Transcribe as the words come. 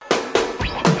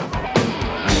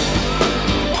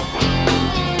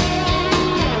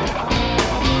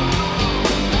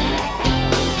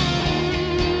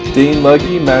Dean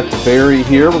Legge, Matt DeBerry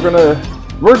here.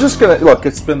 We're just gonna look.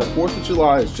 It's been the 4th of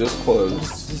July is just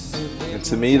closed, and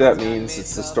to me that means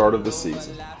it's the start of the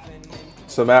season.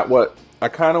 So Matt, what I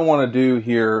kind of want to do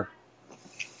here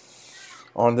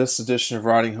on this edition of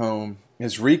Riding Home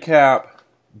is recap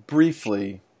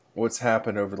briefly what's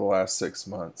happened over the last 6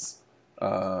 months.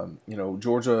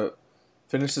 Georgia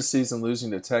finished the season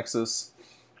losing to Texas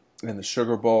in the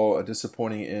Sugar Bowl, a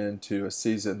disappointing end to a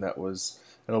season that was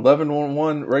an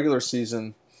 11-1 regular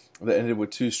season that ended with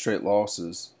 2 straight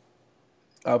losses.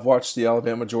 I've watched the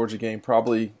Alabama-Georgia game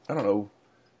probably,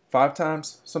 5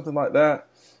 times, something like that.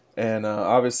 And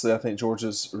obviously I think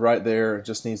Georgia's right there,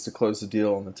 just needs to close the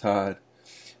deal on the Tide.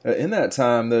 In that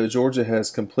time, though, Georgia has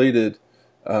completed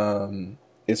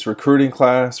its recruiting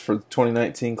class for the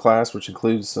 2019 class, which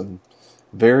includes some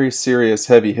very serious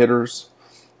heavy hitters.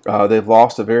 They've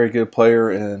lost a very good player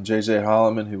in J.J.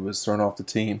 Holloman, who was thrown off the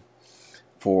team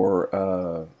for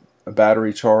a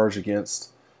battery charge against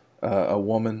a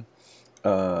woman.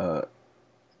 The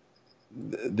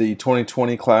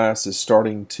 2020 class is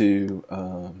starting to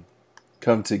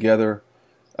come together.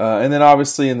 And then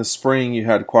obviously in the spring you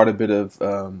had quite a bit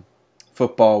of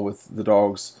football with the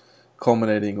Dogs,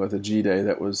 culminating with a G-Day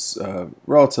that was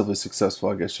relatively successful,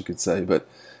 I guess you could say. But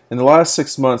in the last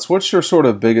 6 months, what's your sort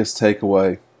of biggest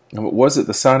takeaway? Was it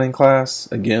the signing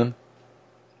class again?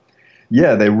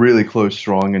 Yeah, they really closed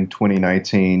strong in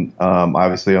 2019.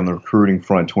 Obviously, on the recruiting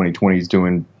front, 2020 is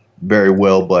doing very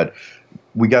well, but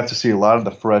we got to see a lot of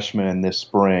the freshmen this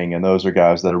spring, and those are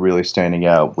guys that are really standing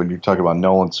out. When you talk about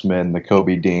Nolan Smith,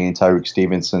 Nakobe Dean, Tyreek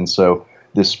Stevenson, so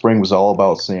this spring was all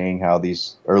about seeing how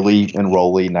these early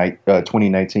enrollee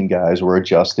 2019 guys were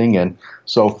adjusting, and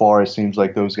so far it seems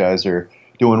like those guys are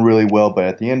doing really well. But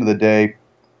at the end of the day,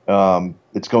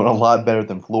 it's going a lot better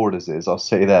than Florida's is. I'll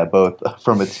say that, both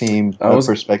from a team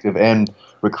perspective and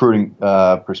recruiting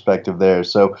perspective there.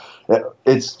 So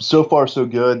it's so far so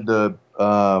good. The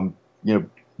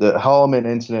Holloman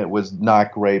incident was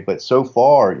not great, but so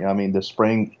far, the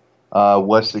spring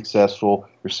was successful.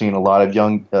 We're seeing a lot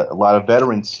of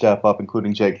veterans step up,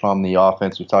 including Jake Fromm in the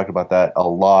offense. We talked about that a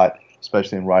lot,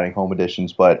 especially in Riding Home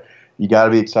editions, but you got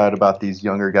to be excited about these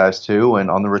younger guys too.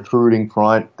 And on the recruiting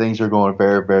front, things are going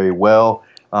very, very well.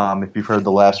 If you've heard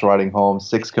the last Riding Home,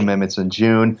 6 commitments in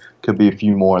June, could be a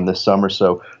few more in this summer.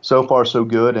 So far so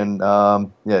good, and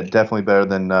definitely better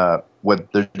than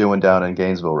what they're doing down in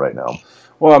Gainesville right now.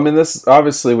 Well, this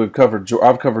obviously I've covered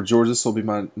Georgia. This will be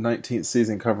my 19th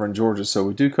season covering Georgia, so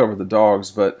we do cover the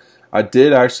Dogs. But I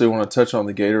did actually want to touch on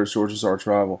the Gators, Georgia's arch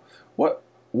rival. What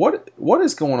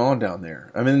is going on down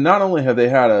there? Not only have they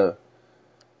had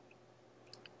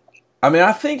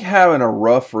I think having a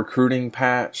rough recruiting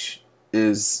patch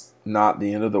is not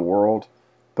the end of the world,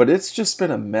 but it's just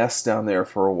been a mess down there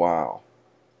for a while.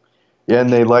 Yeah, and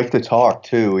they like to talk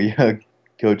too. Yeah,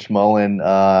 Coach Mullen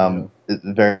is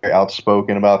very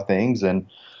outspoken about things, and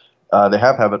they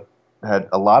have had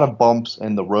a lot of bumps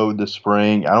in the road this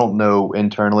spring. I don't know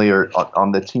internally or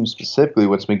on the team specifically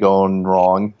what's been going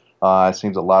wrong. It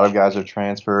seems a lot of guys are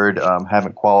transferred,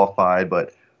 haven't qualified,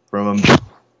 but from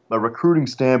a recruiting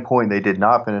standpoint, they did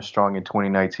not finish strong in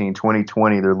 2019.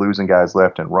 2020, they're losing guys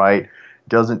left and right.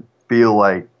 Doesn't feel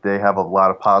like they have a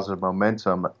lot of positive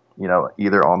momentum,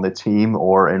 either on the team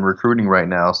or in recruiting right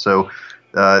now. So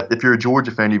if you're a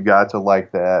Georgia fan, you've got to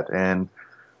like that. And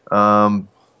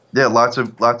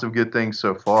lots of good things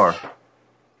so far.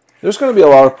 There's going to be a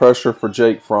lot of pressure for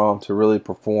Jake Fromm to really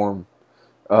perform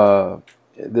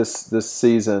this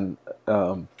season.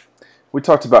 We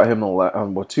talked about him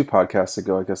on 2 podcasts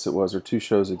ago, I guess it was, or 2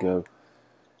 shows ago.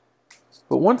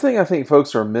 But one thing I think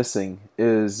folks are missing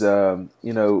is,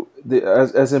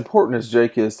 as important as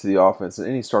Jake is to the offense, and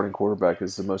any starting quarterback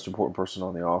is the most important person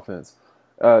on the offense,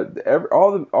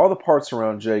 all the parts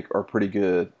around Jake are pretty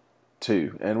good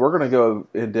too. And we're going to go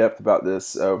in depth about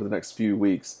this over the next few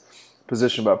weeks,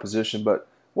 position by position. But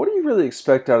what do you really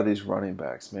expect out of these running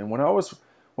backs, man? When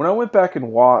I went back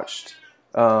and watched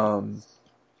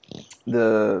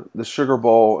the Sugar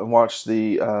Bowl and watched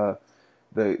the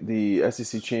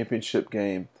SEC championship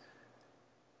game,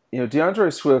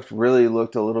 DeAndre Swift really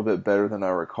looked a little bit better than I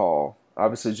recall.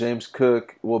 Obviously, James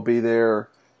Cook will be there.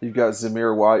 You've got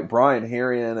Zamir White, Brian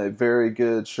Herrien, a very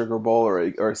good Sugar Bowl, or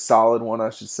a solid one, I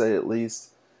should say, at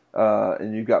least.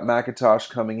 And you've got McIntosh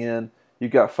coming in.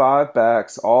 You've got 5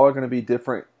 backs. All are going to be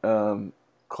different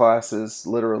classes,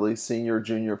 literally senior,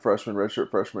 junior, freshman,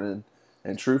 redshirt freshman,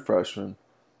 and true freshman.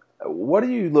 What are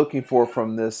you looking for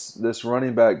from this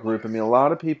running back group? A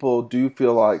lot of people do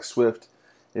feel like Swift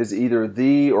is either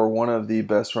the or one of the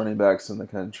best running backs in the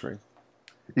country.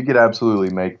 You could absolutely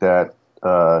make that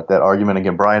that argument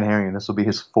again. Brian Herrien, this will be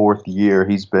his 4th year.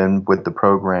 He's been with the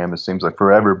program, it seems like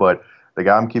forever, but the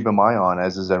guy I'm keeping my eye on,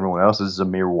 as is everyone else, is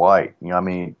Zamir White. You know, I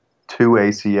mean, 2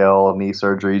 ACL knee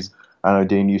surgeries. I know,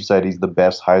 Dean, you said he's the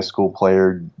best high school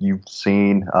player you've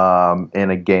seen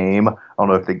in a game. I don't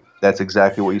know if that's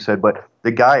exactly what you said, but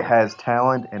the guy has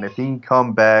talent, and if he can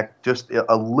come back just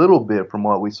a little bit from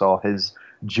what we saw his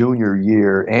junior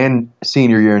year and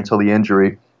senior year until the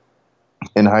injury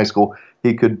in high school,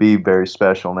 he could be very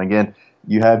special. And again,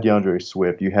 you have DeAndre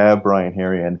Swift, you have Brian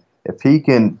Herrien. If he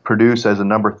can produce as a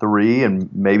number 3 and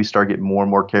maybe start getting more and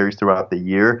more carries throughout the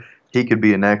year, he could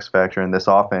be an X factor in this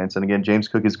offense. And again, James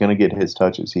Cook is going to get his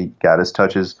touches. He got his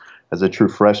touches as a true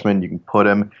freshman. You can put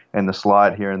him in the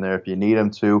slot here and there if you need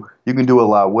him to. You can do a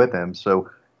lot with him. So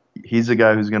he's a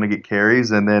guy who's going to get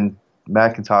carries. And then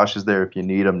McIntosh is there if you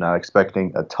need him. Not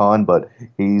expecting a ton, but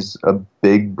he's a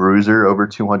big bruiser, over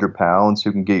 200 pounds,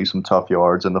 who can get you some tough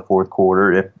yards in the fourth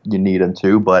quarter if you need him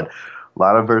to. But a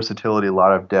lot of versatility, a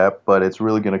lot of depth, but it's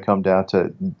really going to come down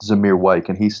to Zamir White.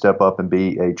 Can he step up and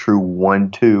be a true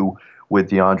 1-2 with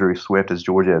DeAndre Swift, as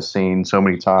Georgia has seen so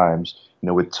many times, you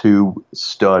know, with 2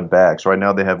 stud backs? Right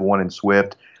now they have 1 in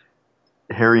Swift.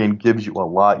 Herrien gives you a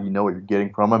lot. You know what you're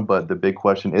getting from him, but the big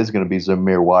question is going to be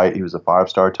Zamir White. He was a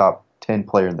 5-star top 10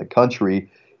 player in the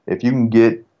country. If you can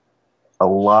get a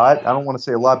lot, I don't want to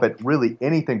say a lot, but really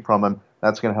anything from him,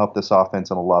 that's going to help this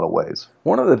offense in a lot of ways.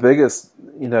 One of the biggest,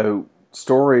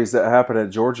 stories that happened at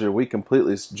Georgia, we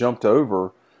completely jumped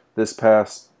over this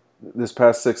past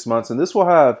 6 months, and this will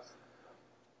have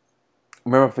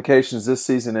ramifications this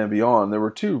season and beyond. There were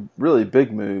 2 really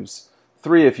big moves,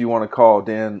 3 if you want to call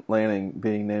Dan Lanning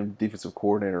being named defensive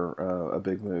coordinator a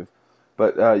big move.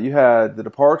 But you had the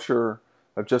departure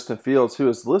of Justin Fields, who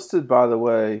is listed, by the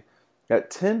way, at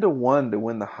 10-1 to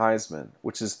win the Heisman,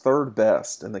 which is 3rd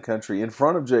best in the country, in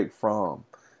front of Jake Fromm,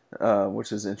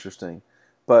 which is interesting.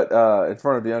 But in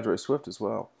front of DeAndre Swift as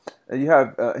well. And you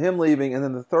have him leaving, and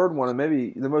then the third one, and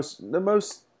maybe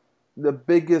the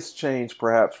biggest change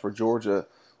perhaps for Georgia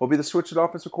will be the switch at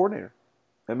offensive coordinator.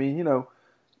 I mean,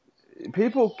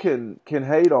 people can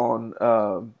hate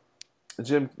on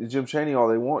Jim Chaney all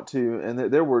they want to, and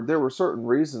there were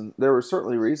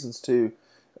certainly reasons to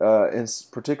in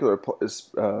particular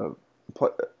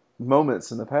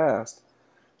moments in the past,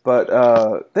 but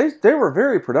they were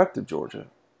very productive, Georgia,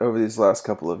 over these last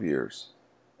couple of years.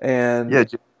 And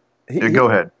go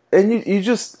ahead. And you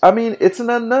just, I mean, it's an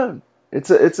unknown.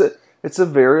 It's a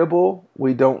variable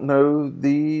we don't know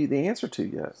the answer to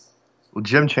yet. Well,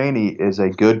 Jim Chaney is a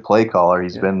good play caller.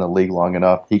 He's been in the league long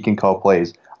enough. He can call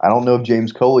plays. I don't know if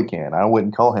James Coley can. I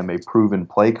wouldn't call him a proven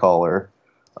play caller.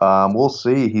 We'll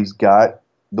see. He's got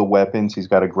the weapons. He's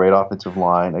got a great offensive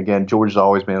line. Again, Georgia's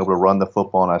always been able to run the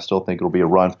football, and I still think it'll be a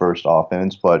run-first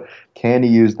offense. But can he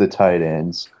use the tight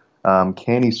ends?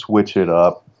 Can he switch it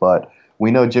up? But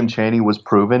we know Jim Chaney was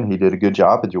proven. He did a good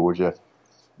job at Georgia.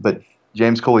 But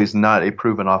James Coley is not a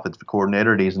proven offensive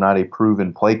coordinator, and he's not a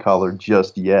proven play caller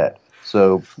just yet.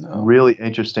 So really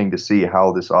interesting to see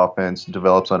how this offense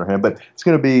develops under him. But it's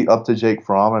going to be up to Jake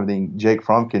Fromm. I mean, Jake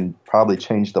Fromm can probably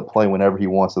change the play whenever he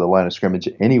wants at the line of scrimmage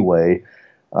anyway.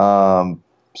 So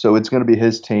it's going to be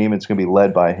his team. It's going to be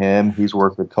led by him. He's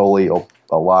worked with Coley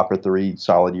a lot for 3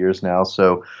 solid years now.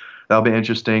 So that'll be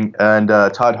interesting. And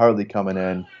Todd Hartley coming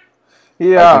in.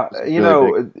 Yeah,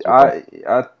 I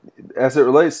as it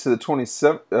relates to the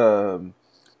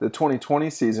 2020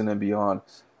 season and beyond,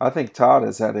 I think Todd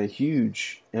has had a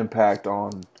huge impact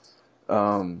on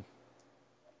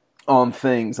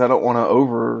things. I don't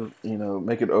want to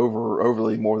make it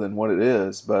overly more than what it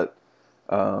is, but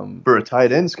for a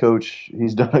tight ends coach,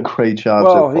 he's done a great job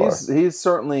so far. He's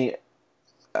certainly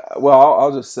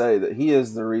I'll just say that he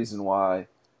is the reason why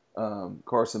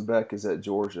Carson Beck is at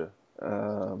Georgia.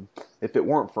 If it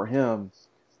weren't for him,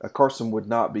 Carson would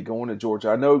not be going to Georgia.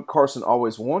 I know Carson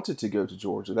always wanted to go to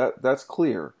Georgia. That's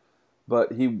clear.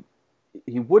 But he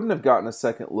wouldn't have gotten a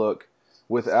second look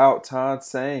without Todd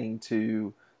saying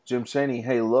to Jim Chaney,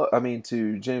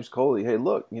 to James Coley, hey,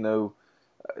 look,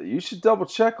 you should double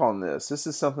check on this. This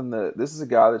is a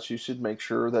guy that you should make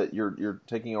sure that you're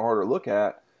taking a harder look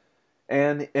at.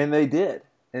 And they did.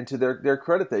 And to their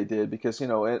credit, they did, because,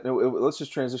 let's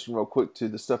just transition real quick to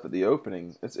the stuff at the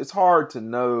opening. It's hard to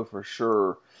know for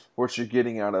sure what you're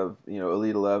getting out of,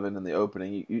 Elite 11 in the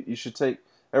opening. You should take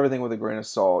everything with a grain of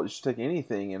salt. You should take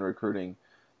anything in recruiting.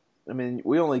 I mean,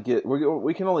 we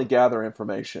can only gather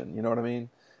information. You know what I mean?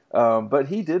 But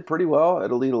he did pretty well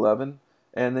at Elite 11,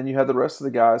 and then you had the rest of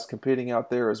the guys competing out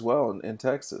there as well in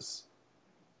Texas.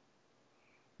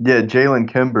 Yeah,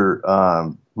 Jalen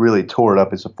Kimber really tore it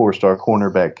up as a 4-star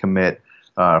cornerback commit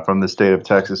from the state of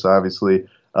Texas, obviously.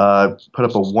 Put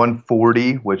up a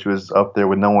 140, which was up there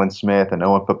with Nolan Smith and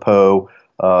Owen Popo,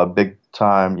 big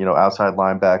time, outside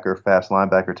linebacker, fast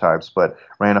linebacker types, but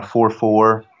ran a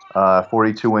 4.4,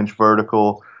 42-inch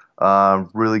vertical,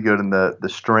 really good in the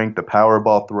strength, the power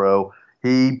ball throw.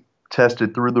 He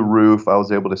tested through the roof. I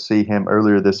was able to see him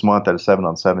earlier this month at a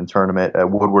 7-on-7 tournament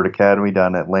at Woodward Academy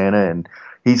down in Atlanta, and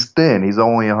he's thin. He's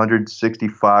only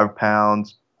 165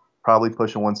 pounds, probably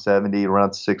pushing 170,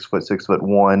 around 6 foot,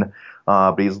 6'1".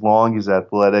 But he's long, he's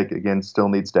athletic. Again, still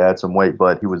needs to add some weight,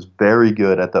 but he was very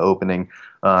good at the opening.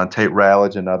 Tate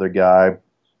Rowledge, another guy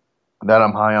that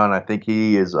I'm high on. I think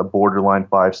he is a borderline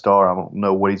 5-star. I don't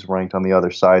know what he's ranked on the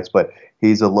other sites, but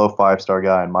he's a low 5-star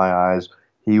guy in my eyes.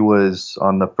 He was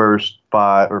on the first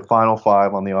 5 or final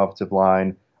 5 on the offensive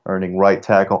line, earning right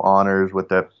tackle honors with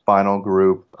the final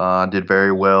group. Did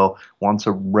very well. Won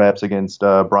some reps against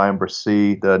Brian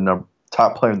Bresee, the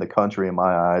top player in the country in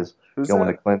my eyes. Who's going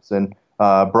that? to Clemson.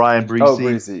 Brian Bresee. Oh,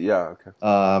 Bresee, yeah,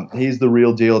 okay. He's the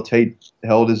real deal. Tate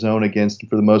held his own against him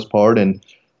for the most part, and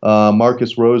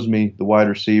Marcus Roseme, the wide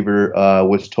receiver,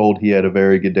 was told he had a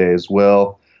very good day as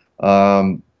well.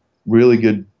 Really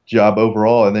good job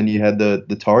overall. And then you had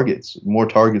the targets, more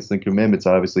targets than commitments,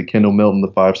 obviously. Kendall Milton, the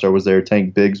 5-star, was there.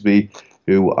 Tank Bigsby,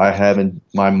 who I have in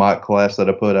my mock class that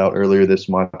I put out earlier this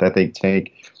month. I think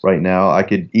Tank right now, I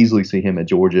could easily see him at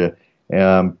Georgia,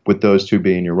 with those two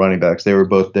being your running backs. They were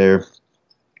both there.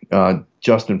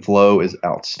 Justin Flo is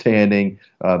outstanding,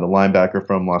 the linebacker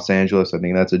from Los Angeles. I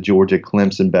think that's a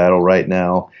Georgia-Clemson battle right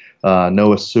now.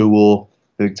 Noah Sewell,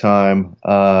 big time.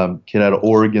 Kid out of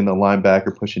Oregon, the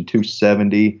linebacker, pushing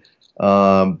 270.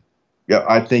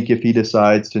 I think if he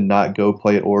decides to not go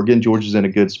play at Oregon, Georgia's in a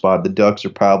good spot. The Ducks are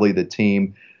probably the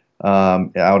team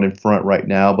out in front right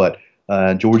now, but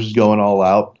Georgia's going all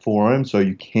out for him, so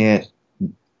you can't,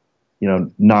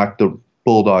 knock the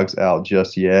Bulldogs out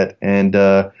just yet. And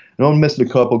I'm missing a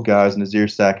couple guys. Nazir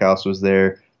Stackhouse was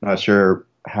there. Not sure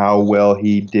how well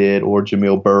he did, or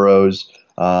Jamil Burrows.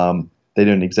 They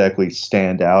didn't exactly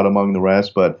stand out among the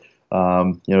rest, but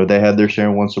they had their share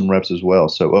and won some reps as well.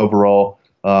 So overall,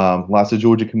 lots of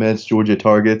Georgia commits, Georgia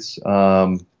targets.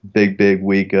 Big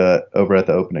week over at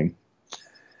the opening.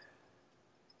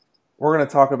 We're going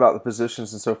to talk about the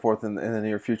positions and so forth in the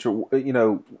near future.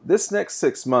 This next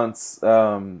 6 months,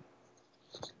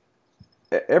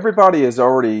 everybody is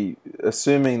already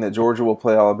assuming that Georgia will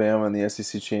play Alabama in the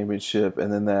SEC championship,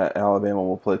 and then that Alabama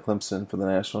will play Clemson for the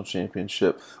national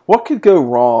championship. What could go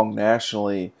wrong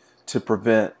nationally to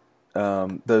prevent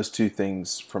those two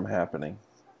things from happening?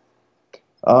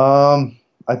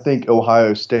 I think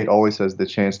Ohio State always has the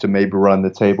chance to maybe run the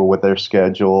table with their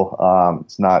schedule.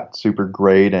 It's not super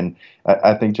great, and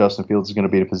I think Justin Fields is going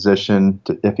to be in a position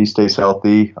to, if he stays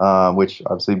healthy, which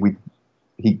obviously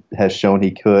he has shown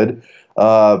he could.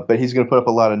 But he's going to put up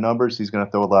a lot of numbers. He's going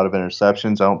to throw a lot of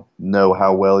interceptions. I don't know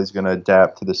how well he's going to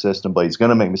adapt to the system, but he's going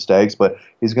to make mistakes. But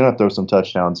he's going to throw some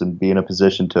touchdowns and be in a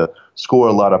position to score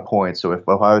a lot of points. So if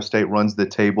Ohio State runs the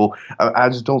table, I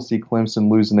just don't see Clemson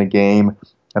losing a game.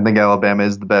 I think Alabama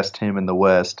is the best team in the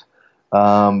West.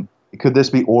 Could this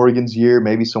be Oregon's year?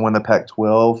 Maybe someone in the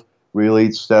Pac-12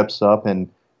 really steps up and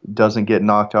doesn't get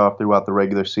knocked off throughout the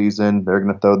regular season. They're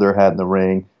going to throw their hat in the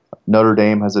ring. Notre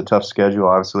Dame has a tough schedule.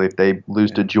 Obviously, if they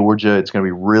lose to Georgia, it's going to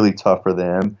be really tough for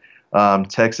them.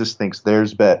 Texas thinks they're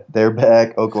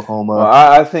back. Oklahoma. Well,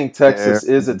 I think Texas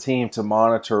is a team to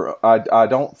monitor. I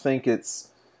don't think it's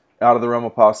out of the realm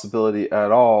of possibility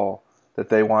at all that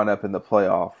they wind up in the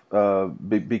playoff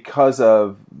because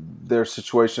of their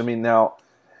situation. I mean, now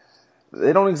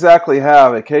they don't exactly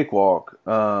have a cakewalk,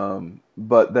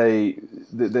 but they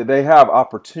have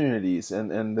opportunities,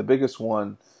 and the biggest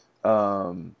one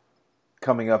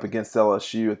coming up against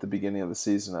LSU at the beginning of the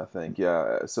season, I think.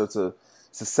 Yeah, so it's a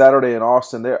Saturday in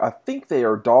Austin. There, I think they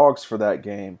are dogs for that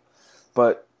game.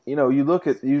 But you look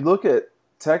at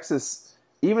Texas.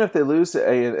 Even if they lose to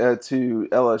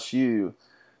LSU,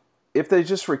 if they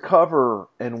just recover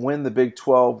and win the Big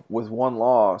 12 with one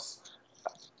loss,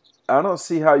 I don't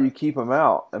see how you keep them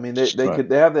out. I mean, they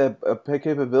have the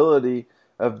capability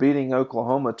of beating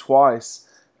Oklahoma twice.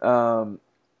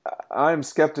 I'm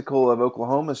skeptical of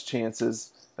Oklahoma's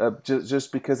chances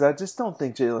just because I just don't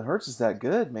think Jalen Hurts is that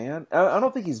good, man. I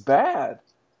don't think he's bad,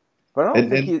 but I don't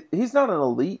think he's not an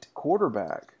elite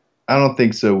quarterback. I don't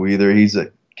think so either. He's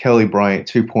a Kelly Bryant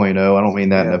 2.0. I don't mean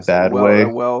that in a bad way.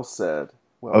 Well said.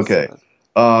 Okay.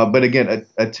 But again,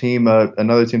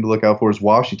 another team to look out for is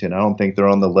Washington. I don't think they're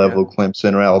on the level of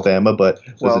Clemson or Alabama, but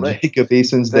Jacob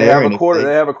Eason's there.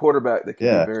 They have a quarterback that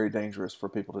can be very dangerous for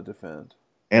people to defend.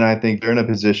 And I think they're in a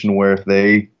position where if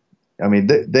they I mean,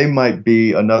 they might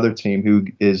be another team who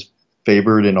is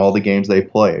favored in all the games they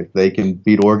play. If they can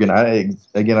beat Oregon, I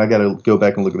got to go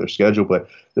back and look at their schedule, but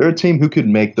they're a team who could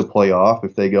make the playoff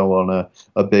if they go on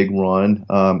a big run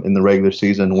in the regular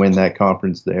season, win that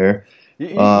conference there.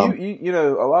 You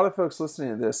know, a lot of folks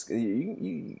listening to this,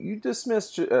 you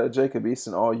dismiss Jacob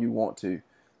Eason all you want to.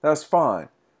 That's fine.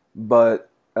 But,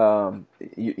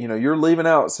 you know, you're leaving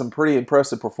out some pretty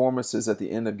impressive performances at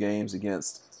the end of games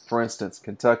against, for instance,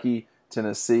 Kentucky,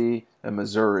 Tennessee, and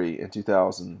Missouri in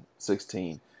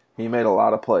 2016. He made a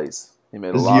lot of plays. He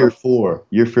made this is year four.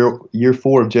 Year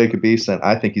four of Jacob Eason.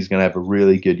 I think he's going to have a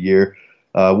really good year.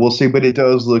 We'll see, but it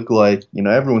does look like, you know,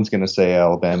 everyone's going to say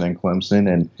Alabama and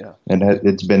Clemson, and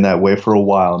it's been that way for a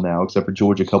while now, except for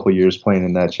Georgia a couple of years playing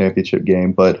in that championship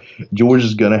game. But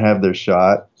Georgia's going to have their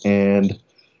shot, and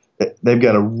they've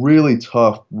got a really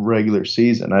tough regular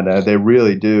season. They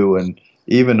really do, and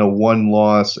even a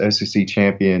one-loss SEC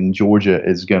champion Georgia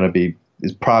is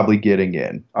probably getting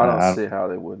in. I don't see how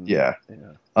they wouldn't. Yeah.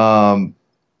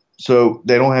 So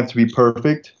they don't have to be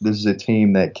perfect. This is a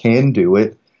team that can do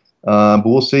it. But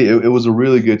we'll see. It was a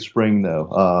really good spring,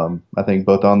 though. I think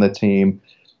both on the team,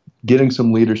 getting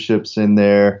some leaderships in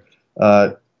there,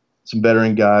 some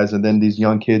veteran guys, and then these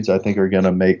young kids I think are going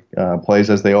to make plays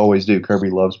as they always do. Kirby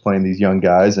loves playing these young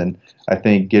guys, and I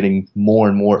think getting more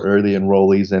and more early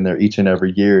enrollees in there each and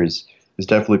every year is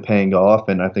definitely paying off,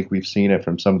 and I think we've seen it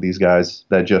from some of these guys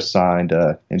that just signed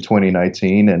in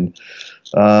 2019, and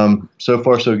so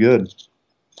far so good.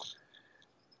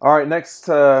 All right, next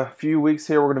few weeks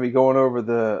here, we're going to be going over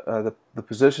the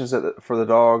positions for the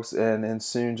Dogs, and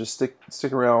soon just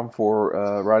stick around for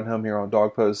riding home here on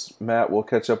Dog Post. Matt, we'll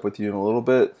catch up with you in a little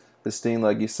bit. This is Dean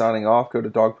Legge signing off. Go to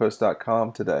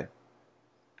dogpost.com today.